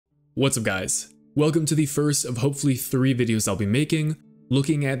What's up guys? Welcome to the first of hopefully 3 videos I'll be making,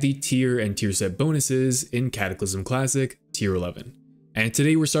 looking at the tier and tier set bonuses in Cataclysm Classic Tier 11. And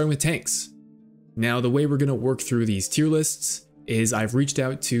today we're starting with tanks. Now the way we're going to work through these tier lists is I've reached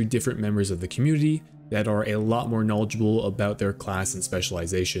out to different members of the community that are a lot more knowledgeable about their class and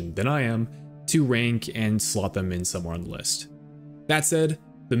specialization than I am to rank and slot them in somewhere on the list. That said,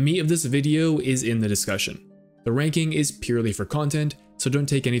 the meat of this video is in the discussion. The ranking is purely for content, so don't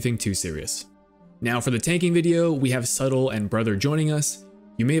take anything too serious. Now for the tanking video, we have Subtle and Brother joining us.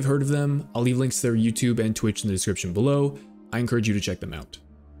 You may have heard of them. I'll leave links to their YouTube and Twitch in the description below. I encourage you to check them out.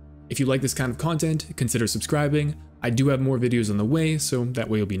 If you like this kind of content, consider subscribing. I do have more videos on the way, so that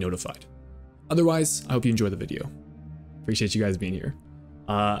way you'll be notified. Otherwise, I hope you enjoy the video. Appreciate you guys being here.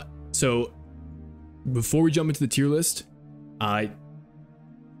 So before we jump into the tier list,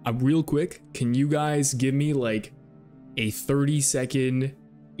 real quick, can you guys give me like a 30-second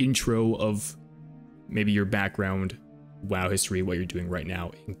intro of maybe your background, WoW history, what you're doing right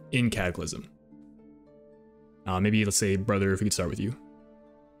now in Cataclysm? Maybe let's say Brother, if we could start with you.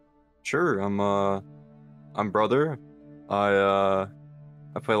 Sure, I'm Brother. I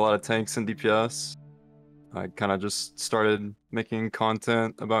play a lot of tanks and DPS. I kind of just started making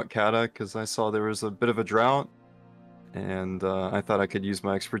content about Cata because I saw there was a bit of a drought, and I thought I could use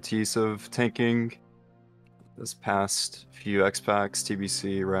my expertise of tanking this past few X-Packs,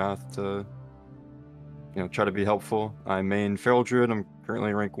 TBC, Wrath to, try to be helpful. I main Feral Druid. I'm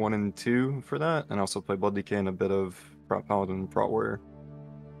currently rank 1 and 2 for that, and I also play Blood DK and a bit of Prot Paladin and Prot Warrior.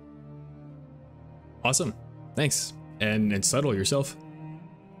 Awesome, thanks. And Subtle, yourself?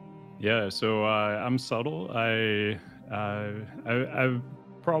 Yeah, so I'm Subtle. I'm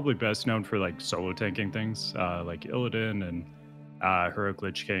probably best known for like solo tanking things, like Illidan and Heroic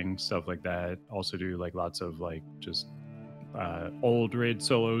Lich King, stuff like that. Also do like lots of like just old raid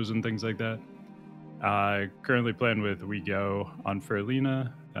solos and things like that. Currently playing with We Go on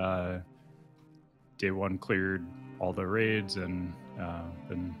Ferlina. Day 1 cleared all the raids and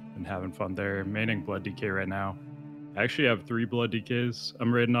been having fun there. Maining Blood DK right now. I actually have 3 Blood DKs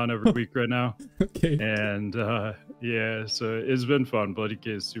I'm raiding on every week right now. Okay. And yeah, so it's been fun. Blood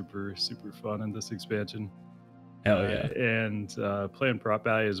DK is super fun in this expansion. Hell yeah. And playing Prot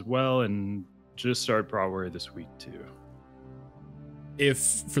Valley as well, and just started Prot Warrior this week too. If,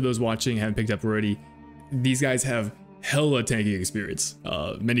 for those watching, haven't picked up already, these guys have hella tanking experience.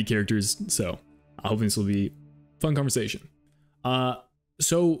 Many characters, so I hope this will be a fun conversation.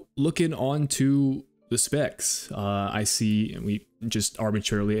 So looking on to the specs, I see, and we just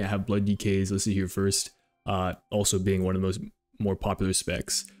arbitrarily have Blood DKs listed here first, also being one of the more popular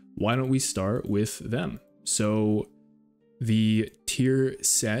specs. Why don't we start with them? So the tier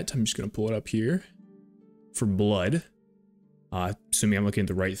set, I'm just going to pull it up here for Blood, assuming I'm looking at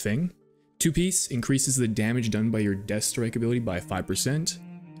the right thing. 2-piece increases the damage done by your Death Strike ability by 5%,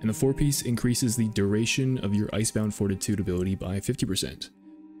 and the 4-piece increases the duration of your Icebound Fortitude ability by 50%.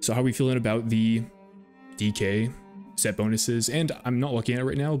 So how are we feeling about the DK set bonuses? And I'm not looking at it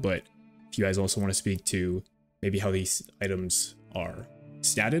right now, but if you guys also want to speak to maybe how these items are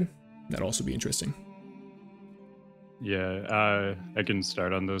statted, that'd also be interesting. Yeah, I can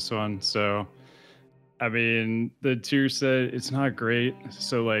start on this one. So, I mean, the tier set, it's not great.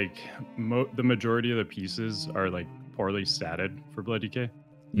 So, like, the majority of the pieces are, like, poorly statted for Blood DK.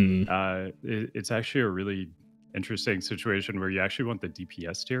 It's actually a really interesting situation where you actually want the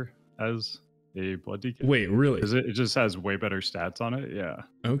DPS tier as a Blood DK. Wait, really? Because it just has way better stats on it, yeah.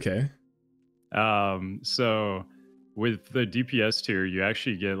 Okay. So with the DPS tier, you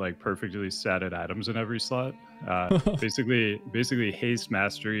actually get like perfectly statted items in every slot. Basically haste,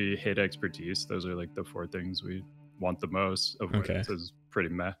 mastery, hit, expertise. Those are like the 4 things we want the most. Avoidance is pretty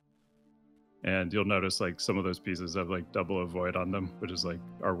meh. And you'll notice like some of those pieces have like double avoid on them, which is like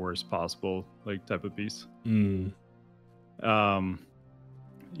our worst possible like type of piece.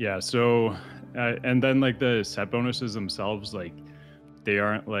 Yeah, so and then like the set bonuses themselves, like they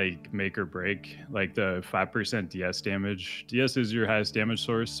aren't like make or break. Like the 5% DS damage. DS is your highest damage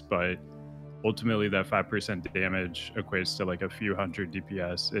source, but ultimately that 5% damage equates to like a few hundred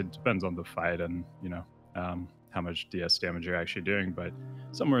DPS. It depends on the fight and how much DS damage you're actually doing, but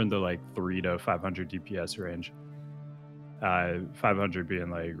somewhere in the like 300 to 500 DPS range. 500 being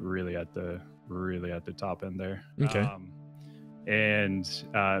like really at the top end there. Okay.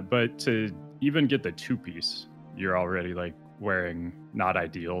 But to even get the 2-piece, you're already like wearing not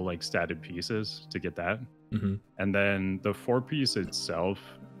ideal like statted pieces to get that. And then the 4-piece itself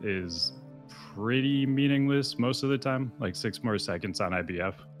is pretty meaningless most of the time, like 6 more seconds on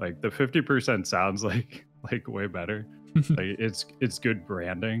IBF. Like the 50% sounds like way better. Like it's good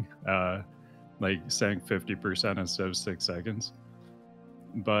branding. Like saying 50% instead of 6 seconds.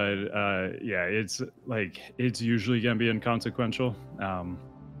 But yeah, it's usually gonna be inconsequential.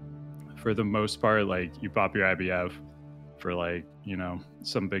 For the most part, like you pop your IBF for like, you know,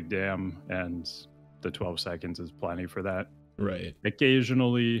 some big dam, and the 12 seconds is plenty for that. Right.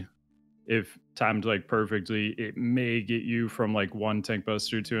 Occasionally, if timed like perfectly, it may get you from like one tank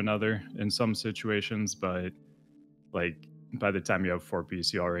buster to another in some situations, but like by the time you have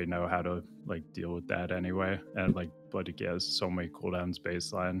 4-piece, you already know how to like deal with that anyway. And like Blood Decay has so many cooldowns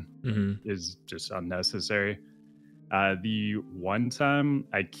baseline is just unnecessary. The one time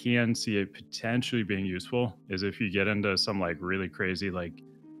I can see it potentially being useful is if you get into some like really crazy like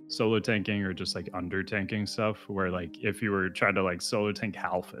solo tanking or just like under tanking stuff, where like if you were trying to like solo tank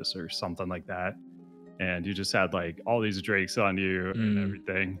Halphus or something like that, and you just had like all these drakes on you and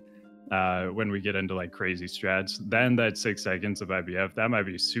everything. When we get into like crazy strats, then that 6 seconds of IBF, that might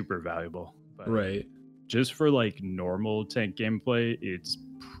be super valuable. But Right. just for like normal tank gameplay, it's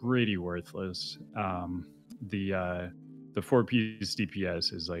pretty worthless. The 4-piece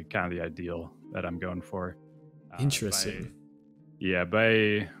DPS is like kind of the ideal that I'm going for. Interesting.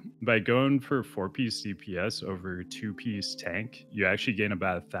 By going for 4-piece DPS over 2-piece tank, you actually gain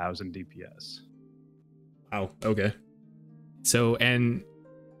about 1,000 DPS. Wow. Okay. So, and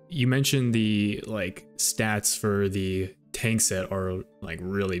you mentioned the like stats for the tank set are like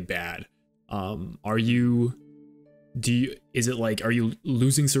really bad. Are you losing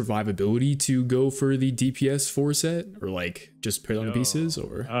survivability to go for the DPS 4 set, or like just put on the pieces,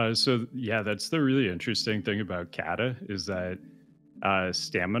 or? So yeah, that's the really interesting thing about Kata is that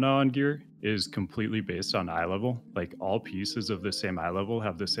stamina on gear is completely based on eye level. Like all pieces of the same eye level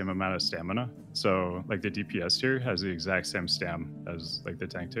have the same amount of stamina. So like the DPS tier has the exact same stam as like the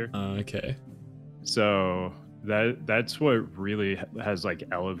tank tier. Okay. So that's what really has like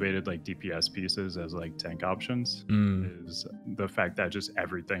elevated like DPS pieces as like tank options is the fact that just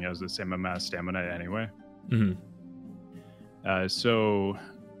everything has the same amount of stamina anyway. So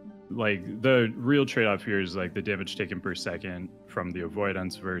like the real trade-off here is like the damage taken per second from the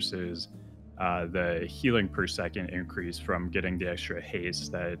avoidance versus the healing per second increase from getting the extra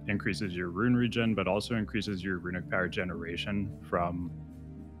haste that increases your rune regen, but also increases your runic power generation from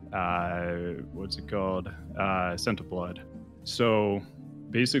what's it called? Scent of Blood. So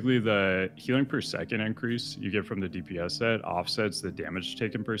basically the healing per second increase you get from the DPS set offsets the damage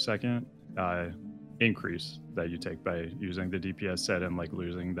taken per second increase that you take by using the DPS set and like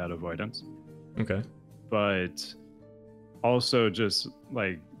losing that avoidance. Okay. But also just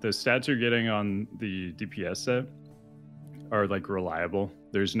like the stats you're getting on the DPS set are like reliable.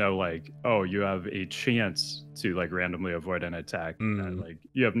 There's no like, oh, you have a chance to like randomly avoid an attack. Like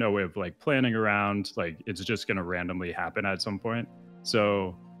you have no way of like planning around, like it's just going to randomly happen at some point.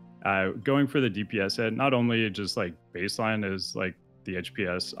 So going for the DPS set, not only just like baseline is like the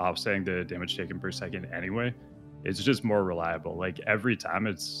HPS offsetting the damage taken per second anyway, it's just more reliable. Like every time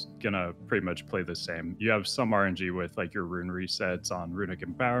it's gonna pretty much play the same. You have some RNG with like your rune resets on runic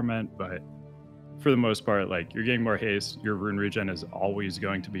empowerment, but for the most part, like you're getting more haste, your rune regen is always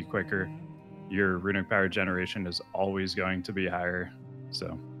going to be quicker, your runic power generation is always going to be higher.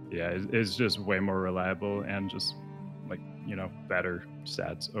 So yeah, it's just way more reliable and just like, you know, better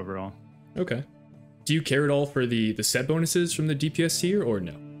stats overall. Okay. Do you care at all for the set bonuses from the DPS tier, or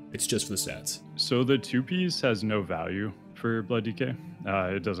no? It's just for the stats. So the 2-piece has no value for Blood Decay.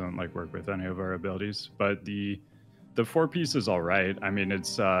 It doesn't like work with any of our abilities, but the 4-piece is all right. I mean,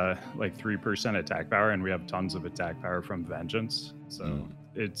 it's like 3% attack power, and we have tons of attack power from Vengeance, so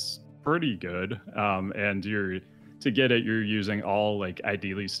it's pretty good. And to get it, you're using all like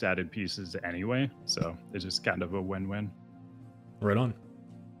ideally statted pieces anyway, so it's just kind of a win-win. Right on.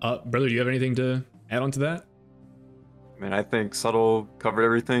 Brother, do you have anything to add on to that? I mean, I think Subtle covered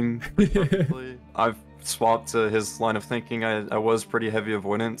everything perfectly. I've swapped to his line of thinking. I was pretty heavy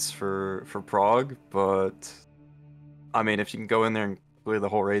avoidance for Prog, but I mean, if you can go in there and play the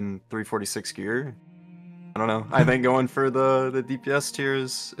whole raid in 346 gear, I don't know. I think going for the DPS tier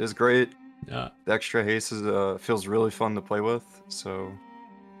is great. The extra haste feels really fun to play with. So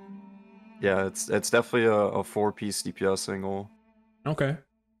yeah, it's definitely a 4-piece DPS angle. Okay.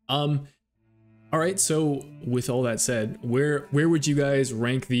 All right, so with all that said, where would you guys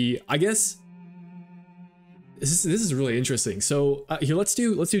rank the? I guess this is really interesting. So here, let's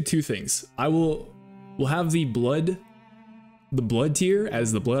do 2 things. We'll have the blood tier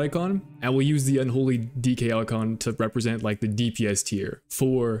as the blood icon, and we'll use the unholy DK icon to represent like the DPS tier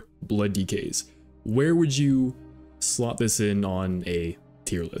for blood DKs. Where would you slot this in on a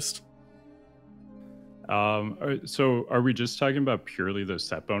tier list? So are we just talking about purely the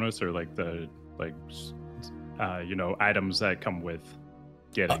set bonus, or like the items that come with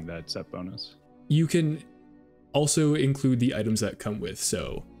getting that set bonus? You can also include the items that come with,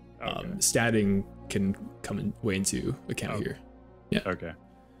 so statting can come way into account here. Yeah. Okay.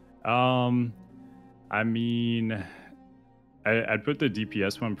 I mean, I'd put the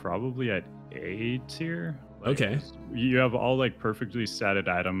DPS one probably at A tier. Okay. You have all like perfectly statted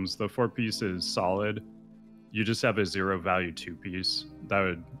items. The 4-piece is solid. You just have a 0 value 2-piece. That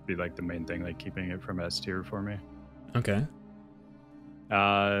would be like the main thing, like keeping it from S tier for me. Okay.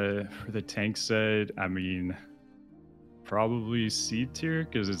 For the tank set, I mean, probably C tier,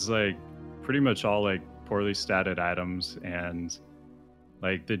 because it's like pretty much all like poorly statted items, and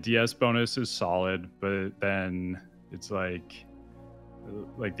like the DS bonus is solid, but then it's like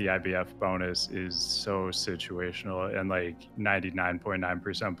the IBF bonus is so situational, and like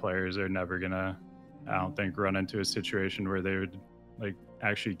 99.9% players are never gonna, I don't think, run into a situation where they would like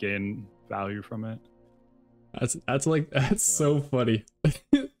actually gain value from it. That's so funny.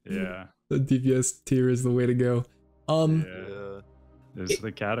 Yeah. The DPS tier is the way to go. Yeah. It's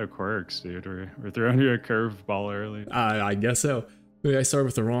the Cata quirks, dude. We're throwing you a curveball early. I guess so. Maybe I started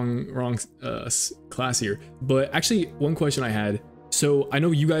with the wrong class here. But actually, one question I had. So I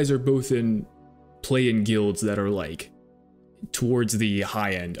know you guys are both in play-in guilds that are like towards the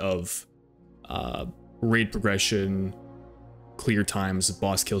high end of raid progression, clear times,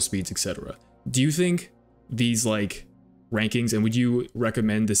 boss kill speeds, etc. Do you think these like rankings, and would you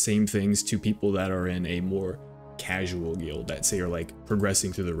recommend the same things to people that are in a more casual guild that say are like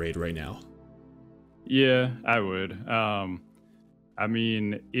progressing through the raid right now? Yeah, I would. I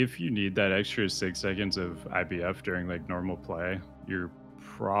mean, if you need that extra 6 seconds of IBF during like normal play, you're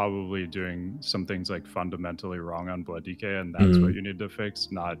probably doing some things like fundamentally wrong on Blood DK, and that's what you need to fix,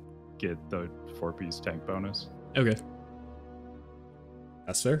 not get the 4-piece tank bonus. Okay.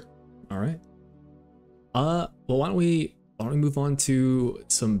 That's fair. All right. Well, why don't we move on to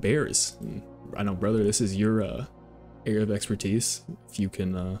some bears? I know, brother, this is your area of expertise. If you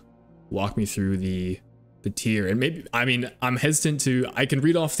can walk me through the tier, and maybe, I mean, I'm hesitant to, I can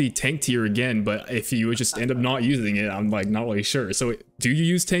read off the tank tier again, but if you would just end up not using it, I'm like not really sure. So do you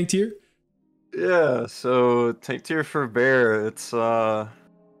use tank tier? Yeah, so tank tier for bear, it's looking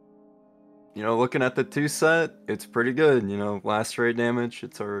at the 2 set, it's pretty good. Blast rate damage,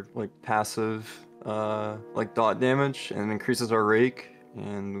 it's our like passive like dot damage, and increases our rake,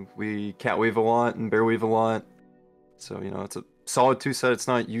 and we cat weave a lot and bear weave a lot. So it's a solid 2 set. It's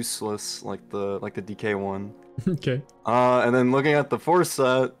not useless like the DK one. Okay. And then looking at the 4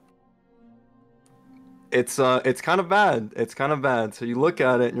 set, it's kind of bad. It's kind of bad. So you look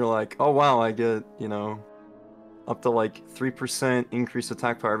at it and you're like, oh wow, I get up to like 3% increased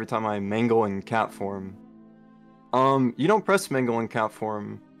attack power every time I mangle in cat form. You don't press mangle in cat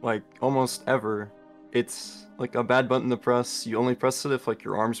form like almost ever. It's like a bad button to press. You only press it if like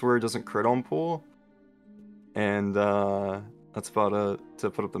your arms wear doesn't crit on pull. And that's about to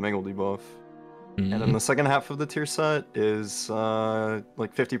put up the mangle debuff. And then the second half of the tier set is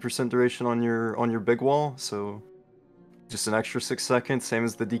like 50% duration on your big wall, so just an extra 6 seconds, same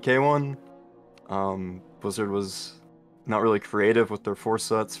as the DK one. Blizzard was not really creative with their 4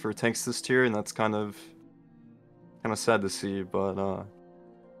 sets for tanks this tier, and that's kind of sad to see. But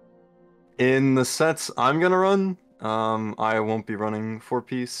in the sets I'm gonna run, I won't be running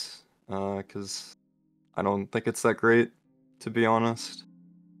 4-piece because I don't think it's that great, to be honest.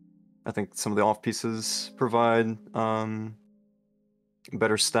 I think some of the off pieces provide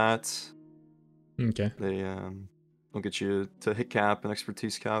better stats. Okay. They'll get you to hit cap and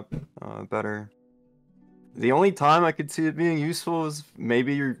expertise cap better. The only time I could see it being useful is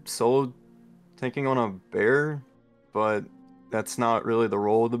maybe you're solo tanking on a bear, but that's not really the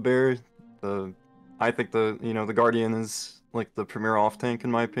role of the bear. I think the Guardian is like the premier off tank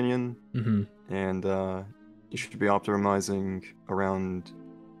in my opinion, and you should be optimizing around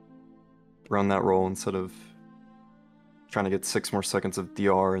that role instead of trying to get 6 more seconds of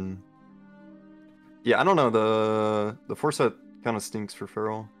DR. And yeah, I don't know, the 4 set kind of stinks for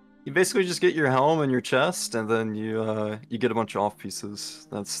Feral. You basically just get your helm and your chest, and then you get a bunch of off pieces.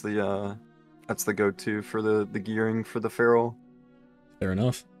 That's the go-to for the gearing for the Feral. Fair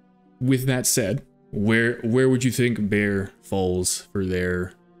enough. With that said, where would you think bear falls for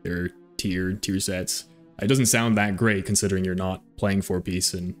their tier sets? It doesn't sound that great considering you're not playing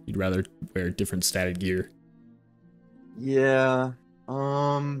 4-piece and you'd rather wear different statted gear. Yeah.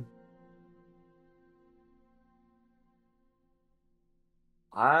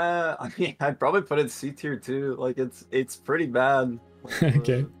 I mean, I'd probably put it C tier too. Like it's pretty bad. Like,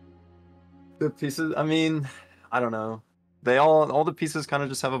 Okay. The pieces, I mean, I don't know. They all the pieces kind of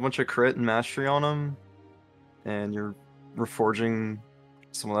just have a bunch of crit and mastery on them, and you're reforging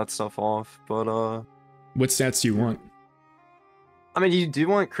some of that stuff off. But What stats do you want? I mean, you do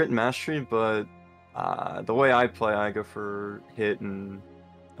want crit and mastery, but the way I play, I go for hit and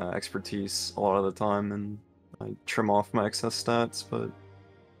expertise a lot of the time, and I trim off my excess stats. But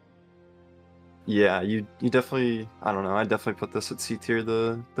yeah, you definitely, I don't know. I definitely put this at C tier.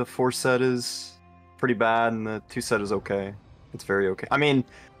 The 4 set is pretty bad, and the 2 set is okay. It's very okay. I mean,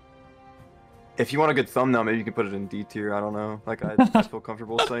 if you want a good thumbnail, maybe you could put it in D tier. I don't know. Like, I feel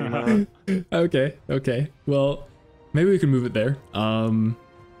comfortable saying that. Okay. Well, maybe we can move it there.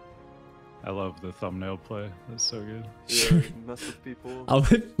 I love the thumbnail play. That's so good. Yeah, mess with people. I'll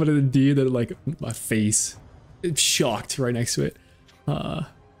put it in D, then like my face, it's shocked right next to it.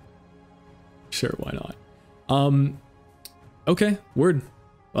 Sure, why not? Okay, word.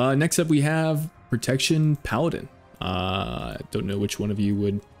 Next up we have Protection Paladin. Don't know which one of you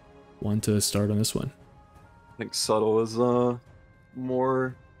would want to start on this one. I think Subtle is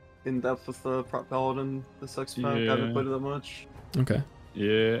more in depth with the Prop Paladin this XP. I haven't played it that much. Okay.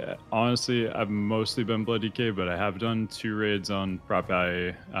 Yeah, honestly, I've mostly been Blood DK, but I have done 2 raids on Prop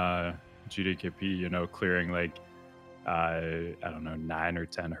I, GDKP, you know, clearing like, I don't know, 9 or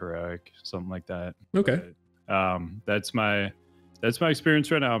 10 heroic, something like that. Okay. But, that's my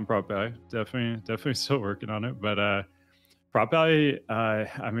experience right now on Prop I. Definitely still working on it. But Prop I,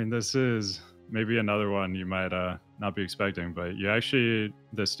 I mean, this is maybe another one you might not be expecting, but you actually,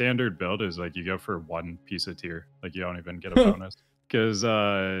 the standard build is like you go for 1 piece of tier, like you don't even get a bonus. Because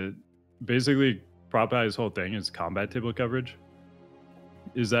basically Prop I's whole thing is combat table coverage.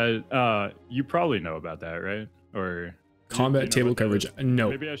 Is that you probably know about that, right? Or combat you know table coverage? No.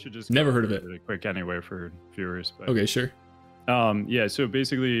 Maybe I should just never heard of it. Really quick anyway for viewers. But, okay, sure. Yeah. So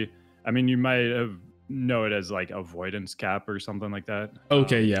basically, I mean, you might have know it as like avoidance cap or something like that.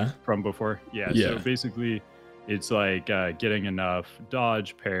 Okay, yeah. From before, yeah. So basically, it's like getting enough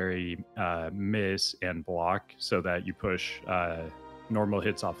dodge, parry, miss, and block so that you push normal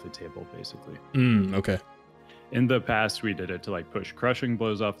hits off the table, basically. Okay. In the past, we did it to like push crushing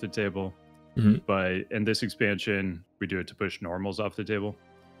blows off the table, but in this expansion, we do it to push normals off the table.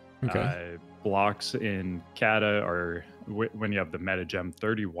 Okay. Blocks in Kata are when you have the meta gem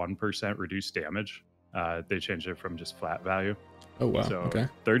 31% reduced damage. They changed it from just flat value. Oh wow. So okay.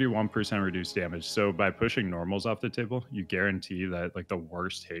 31% reduced damage. So by pushing normals off the table, you guarantee that like the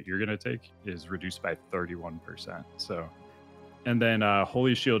worst hit you're gonna take is reduced by 31%. So, and then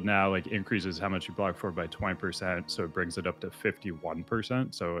Holy Shield now like increases how much you block for by 20%. So it brings it up to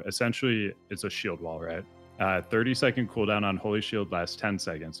 51%. So essentially it's a shield wall, right? 30-second cooldown on Holy Shield lasts 10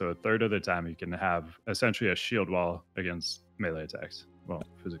 seconds. So a third of the time you can have essentially a shield wall against melee attacks. Well,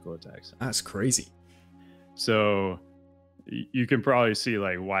 physical attacks. That's crazy. So you can probably see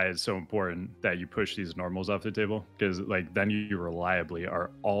like why it's so important that you push these normals off the table, because like then you reliably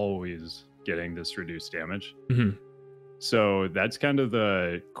are always getting this reduced damage. So that's kind of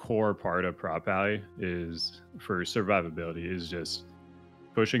the core part of Prop Alley is for survivability is just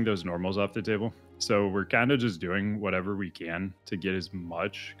pushing those normals off the table. So we're kind of just doing whatever we can to get as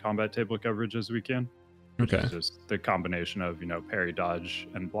much combat table coverage as we can. Okay. Which is just the combination of, you know, parry, dodge,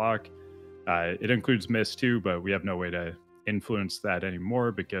 and block. It includes miss too, but we have no way to influence that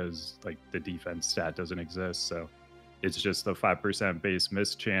anymore because like the defense stat doesn't exist. So it's just the 5% base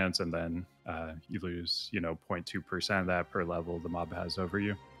miss chance, and then you lose, you know, 0.2% of that per level the mob has over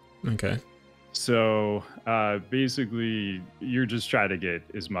you. Okay. So basically, you're just trying to get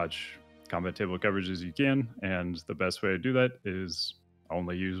as much combat table coverage as you can, and the best way to do that is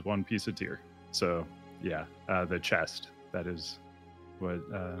only use 1 piece of tier. So yeah, the chest, that is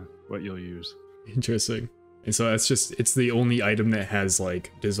what you'll use. Interesting. And so that's just, it's the only item that has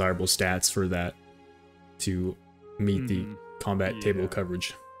like desirable stats for that to meet the combat table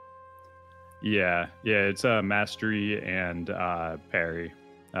coverage. Yeah, it's mastery and parry.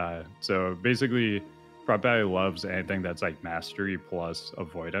 So basically, Prop Alley loves anything that's like mastery plus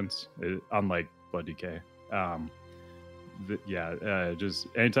avoidance, unlike Blood Decay. Just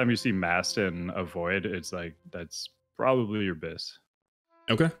anytime you see mast and avoid, it's like that's probably your bis.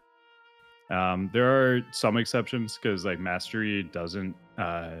 Okay. There are some exceptions because like mastery doesn't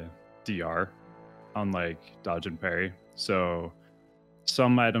DR, unlike dodge and parry. So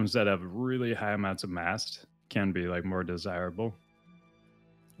some items that have really high amounts of mast can be like more desirable,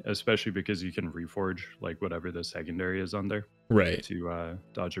 especially because you can reforge like whatever the secondary is on there, right, to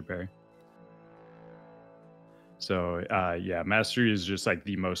dodge or parry. So yeah, mastery is just like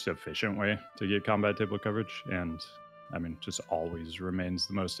the most efficient way to get combat table coverage, and I mean, just always remains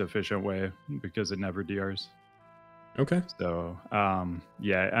the most efficient way because it never DRs. Okay. So,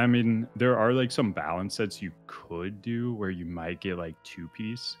 yeah, I mean, there are like some balance sets you could do where you might get like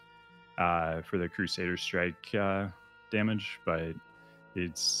 2-piece for the Crusader Strike damage, but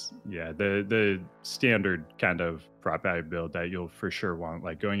it's, yeah, the standard kind of prop value build that you'll for sure want,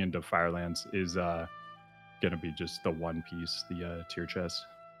 like going into Firelands, is gonna be just the 1-piece, the tier chest.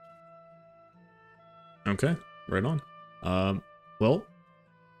 Okay, right on. Well,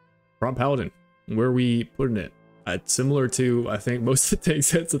 prop paladin, where are we putting it? Similar to, I think, most of the tank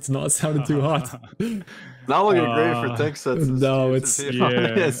sets. It's not sounding too hot. Not looking great for tank sets. No, it's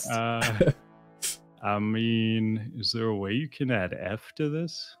I mean, is there a way you can add F to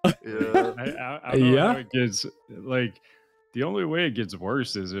this? Yeah. I don't know how it gets, like, the only way it gets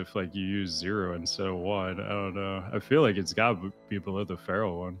worse is if like you use 0 instead of 1. I don't know. I feel like it's got to be below the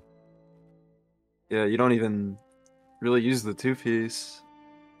feral one. Yeah, you don't even really use the 2-piece.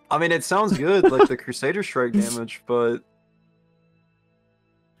 I mean, it sounds good, like the Crusader Strike damage, but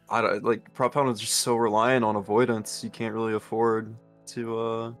I don't, like, prop paladin is just so reliant on avoidance. You can't really afford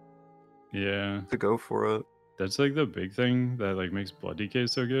to go for it. That's like the big thing that like makes Blood DK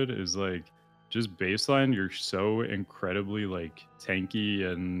so good, is like just baseline you're so incredibly like tanky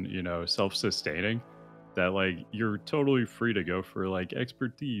and, you know, self-sustaining that like you're totally free to go for like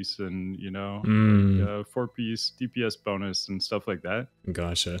expertise and, you know, like, 4-piece DPS bonus and stuff like that.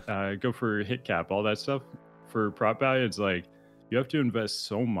 Gotcha. Go for hit cap, all that stuff. For prop value, it's like you have to invest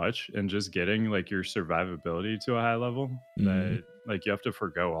so much in just getting like your survivability to a high level that like you have to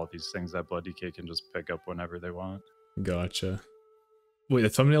forgo all these things that Blood DK can just pick up whenever they want. Gotcha. Wait, the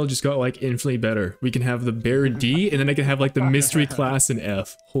thumbnail just got like infinitely better. We can have the bear D, and then I can have like the mystery class in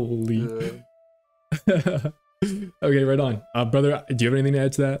F. Holy. Yeah. Okay, right on. Brother, do you have anything to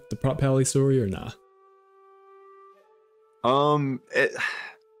add to that? The prop pally story or nah?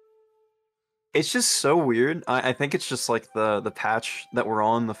 It's just so weird. I think it's just like the patch that we're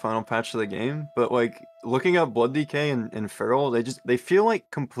on, the final patch of the game. But like looking at Blood DK and Feral, they feel like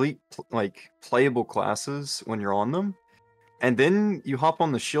complete like playable classes when you're on them. And then you hop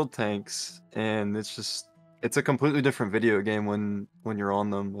on the shield tanks and it's a completely different video game when you're on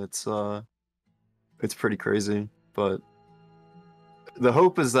them. It's pretty crazy. But the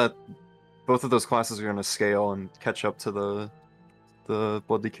hope is that both of those classes are gonna scale and catch up to the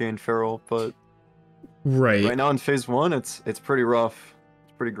Blood DK and Feral, but right now in phase 1 it's pretty rough.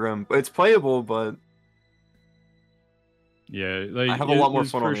 It's pretty grim. But it's playable, but yeah, like I have a lot more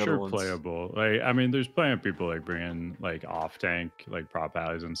fun on the sure other ones. Playable. Like, I mean, there's plenty of people like bringing like off tank, like prop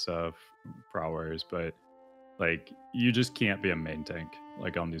allies and stuff, prowers, but like you just can't be a main tank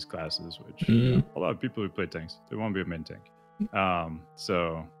like on these classes, which you know, a lot of people who play tanks, they want to be a main tank.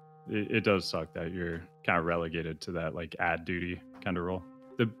 So it does suck that you're kind of relegated to that like ad duty kind of role.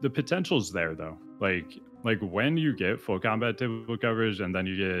 The potential's there though. Like when you get full combat table coverage and then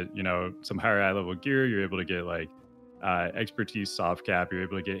you get, you know, some higher eye level gear, you're able to get like expertise soft cap, you're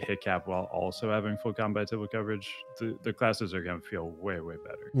able to get hit cap while also having full combat table coverage. The classes are going to feel way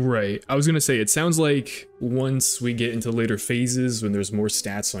better. Right. I was going to say, it sounds like once we get into later phases when there's more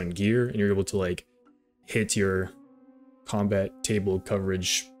stats on gear and you're able to like hit your combat table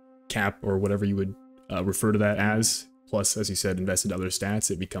coverage cap or whatever you would refer to that as, plus as you said, invest in other stats,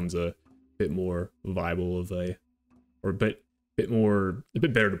 it becomes a bit more viable of a, or a bit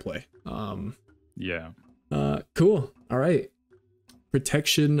better to play. Yeah. Cool. All right.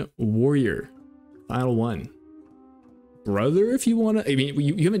 Protection Warrior. Final one. Brother, if you want to... I mean,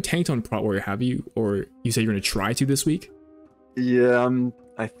 you haven't tanked on Prot Warrior, have you? Or you said you're going to try to this week? Yeah,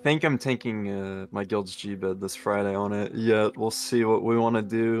 I think I'm taking my guild's G-bed this Friday on it. Yeah, we'll see what we want to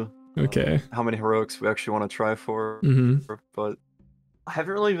do. Okay. How many heroics we actually want to try for. But I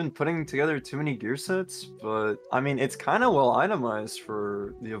haven't really been putting together too many gear sets. But, I mean, it's kind of well itemized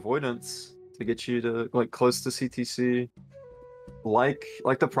for the avoidance to get you to like close to CTC, like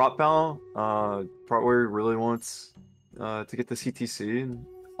the prop pal. Prot Warrior really wants to get the CTC, and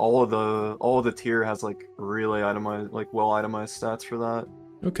all of the tier has like really itemized, like well itemized stats for that.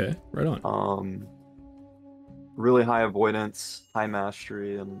 Okay, right on. Really high avoidance, high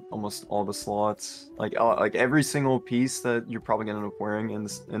mastery, and almost all the slots. Like every single piece that you're probably gonna end up wearing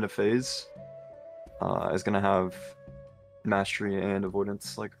in a phase is gonna have mastery and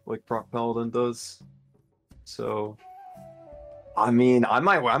avoidance like Prot Paladin does. So I mean, I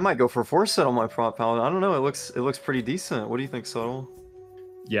might go for 4-set on my Prot Paladin. I don't know, it looks pretty decent. What do you think, Subtle?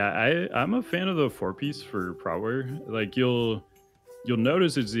 Yeah, I'm a fan of the 4-piece for Prot Warrior. Like you'll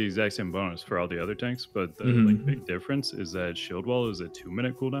notice it's the exact same bonus for all the other tanks, but the like big difference is that shield wall is a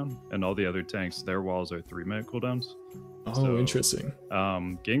 2-minute cooldown, and all the other tanks, their walls are 3-minute cooldowns. Oh, So, interesting.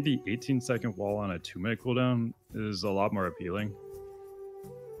 Getting the 18-second wall on a 2-minute cooldown is a lot more appealing.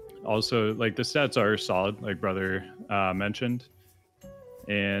 Also, like the stats are solid, like Brother mentioned,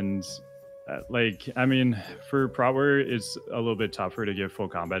 and like I mean, for Prot Warrior, it's a little bit tougher to get full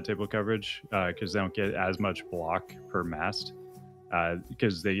combat table coverage because they don't get as much block per mast.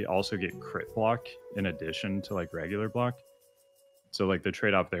 Because they also get crit block in addition to like regular block. So like the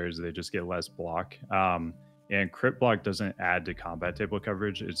trade-off there is they just get less block. And crit block doesn't add to combat table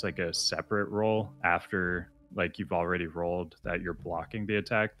coverage. It's like a separate roll after like you've already rolled that you're blocking the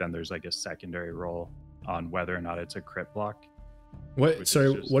attack. Then there's like a secondary roll on whether or not it's a crit block. What?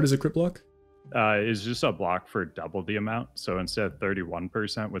 Sorry, what is a crit block? Is just a block for double the amount. So instead of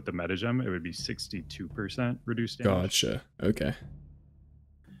 31% with the metagem, it would be 62% reduced damage. Gotcha. Okay.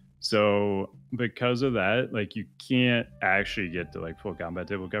 So because of that, like you can't actually get to like full combat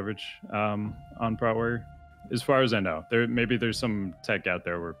table coverage on Prot Warrior, as far as I know. Maybe there's some tech out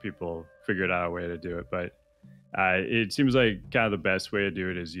there where people figured out a way to do it, but it seems like kind of the best way to do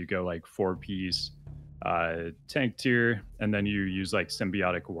it is you go like 4-piece tank tier, and then you use like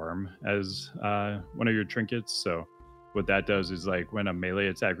symbiotic worm as one of your trinkets. So what that does is like when a melee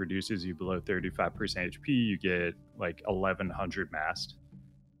attack reduces you below 35% HP, you get like 1100 mast.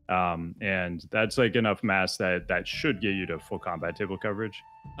 And that's like enough mass that should get you to full combat table coverage.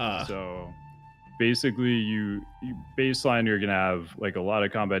 So basically you baseline, you're gonna have like a lot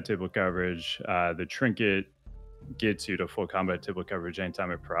of combat table coverage. The trinket gets you to full combat table coverage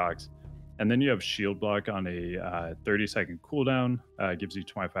anytime it procs, and then you have shield block on a 30-second cooldown, gives you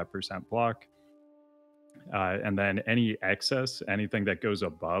 25% block, and then any excess, anything that goes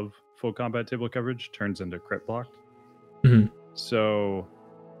above full combat table coverage turns into crit block. So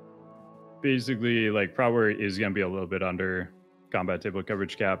basically, like Prot Warrior is going to be a little bit under combat table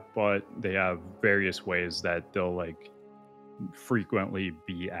coverage cap, but they have various ways that they'll like frequently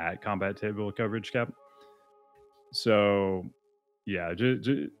be at combat table coverage cap. So yeah,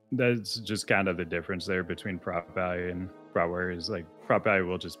 that's just kind of the difference there between prop value and Prot Warrior. Is like prop value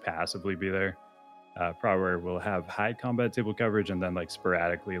will just passively be there. Prot Warrior will have high combat table coverage, and then like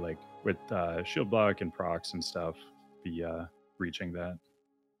sporadically, like with shield block and procs and stuff, be reaching that.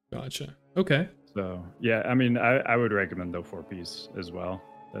 Gotcha. Okay. So yeah, I mean, I would recommend the 4-piece as well.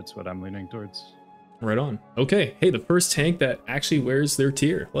 That's what I'm leaning towards. Right on. Okay. Hey, the first tank that actually wears their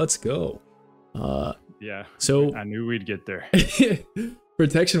tier. Let's go. Yeah. So I knew we'd get there.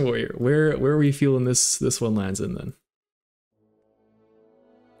 Protection Warrior. Where are we feeling this one lands in then?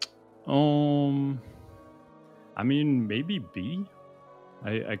 I mean, maybe B.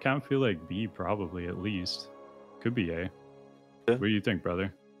 I kind of feel like B probably at least. Could be A. Yeah. What do you think,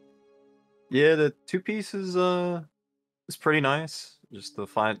 brother? Yeah, the 2-piece is pretty nice. Just the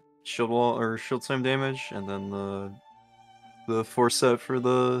 5 shield wall or shield slam damage, and then the 4 set for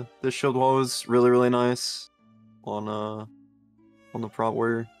the shield wall was really nice on the Prot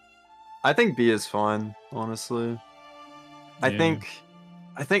Warrior. I think B is fine, honestly. I think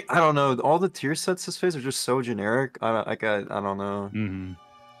I don't know. All the tier sets this phase are just so generic. I don't know.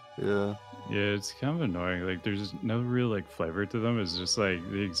 Yeah. Yeah, it's kind of annoying. Like, there's no real like flavor to them. It's just like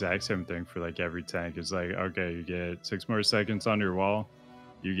the exact same thing for like every tank. It's like, okay, you get 6 more seconds on your wall.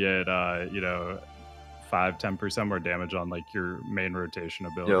 You get 5-10% more damage on like your main rotation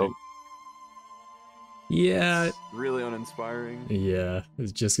ability. Yep. Yeah. It's really uninspiring. Yeah, I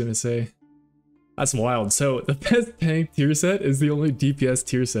was just gonna say. That's wild. So the best tank tier set is the only DPS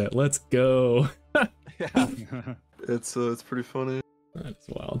tier set. Let's go. Yeah. It's pretty funny. That's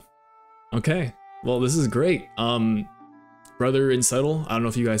wild. Okay. Well, this is great. Brother and Subtle, I don't know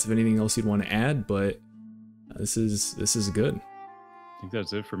if you guys have anything else you'd want to add, but this is good. I think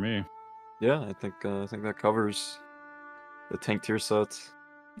that's it for me. Yeah, I think that covers the tank tier sets.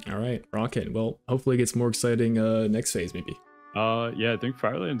 All right, Rocket. Well, hopefully it gets more exciting next phase, maybe. Yeah, I think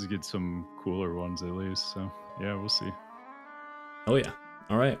Firelands get some cooler ones at least. So yeah, we'll see. Oh yeah.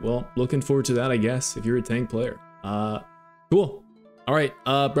 All right. Well, looking forward to that, I guess, if you're a tank player. Cool. All right,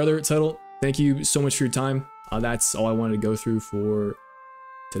 Brother Subtle, thank you so much for your time. That's all I wanted to go through for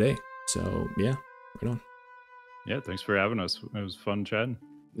today. So yeah, right on. Yeah, thanks for having us. It was fun chatting.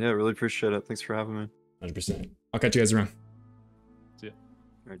 Yeah, really appreciate it. Thanks for having me. 100%. I'll catch you guys around. See ya.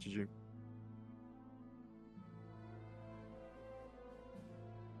 All right, GG.